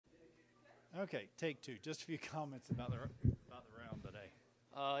Okay, take two. Just a few comments about the round today.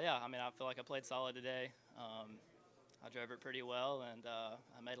 Yeah, I mean, I feel like I played solid today. I drove it pretty well, and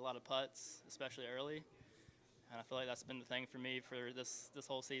I made a lot of putts, especially early. And I feel like that's been the thing for me for this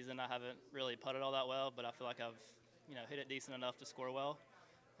whole season. I haven't really putted all that well, but I feel like I've hit it decent enough to score well.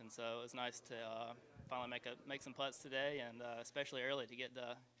 And so it was nice to finally make some putts today, and especially early to get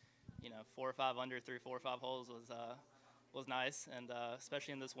the 4 or 5 under through 4 or 5 holes was nice, and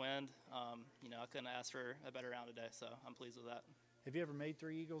especially in this wind, I couldn't ask for a better round today, so I'm pleased with that. Have you ever made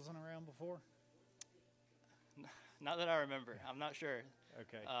 3 eagles in a round before? Not that I remember. I'm not sure.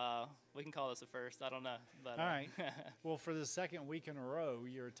 Okay. We can call this a first. I don't know. But, all right. Well, for the second week in a row,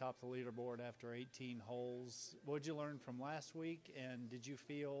 you're atop the leaderboard after 18 holes. What did you learn from last week, and did you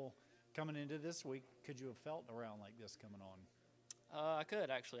feel coming into this week, could you have felt a round like this coming on? I could,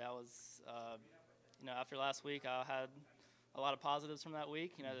 actually. I was, after last week, I had a lot of positives from that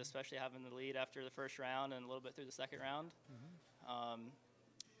week, especially having the lead after the first round and a little bit through the second round.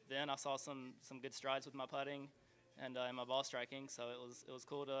 Then I saw some good strides with my putting and my ball striking, so it was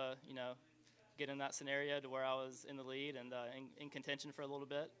cool to get in that scenario to where I was in the lead and in contention for a little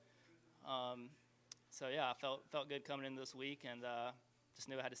bit. So yeah, I felt good coming in this week, and just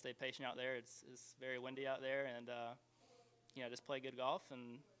knew I had to stay patient out there. It's very windy out there, and just play good golf,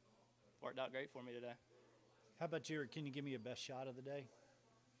 and worked out great for me today. How about you? Can you give me a best shot of the day?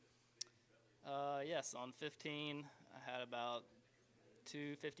 Yes, on 15, I had about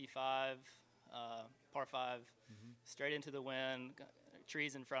 255, par 5, straight into the wind,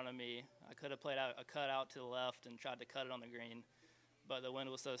 trees in front of me. I could have played out a cut out to the left and tried to cut it on the green, but the wind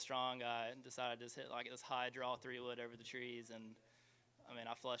was so strong, I decided to just hit like this high draw 3-wood over the trees, and I mean,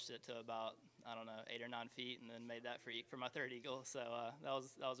 I flushed it to about, 8 or 9 feet, and then made that for my third eagle. So that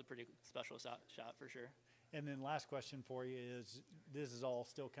was a pretty special shot for sure. And then last question for you is, this is all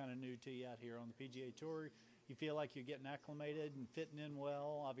still kind of new to you out here on the PGA Tour. You feel like you're getting acclimated and fitting in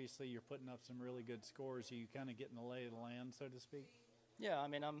well? Obviously, you're putting up some really good scores. Are you kind of getting the lay of the land, so to speak? Yeah, I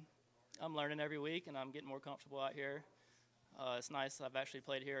mean, I'm learning every week, and I'm getting more comfortable out here. It's nice. I've actually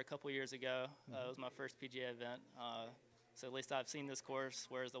played here a couple years ago. It was my first PGA event. So at least I've seen this course,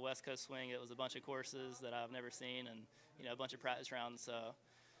 whereas the West Coast swing, it was a bunch of courses that I've never seen, and a bunch of practice rounds. So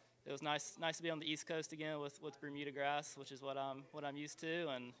it was nice to be on the East Coast again with Bermuda grass, which is what I'm used to,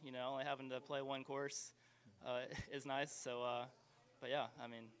 and only having to play one course is nice. So, but yeah, I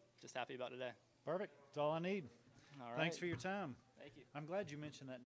mean, just happy about today. Perfect. That's all I need. All right. Thanks for your time. Thank you. I'm glad you mentioned that.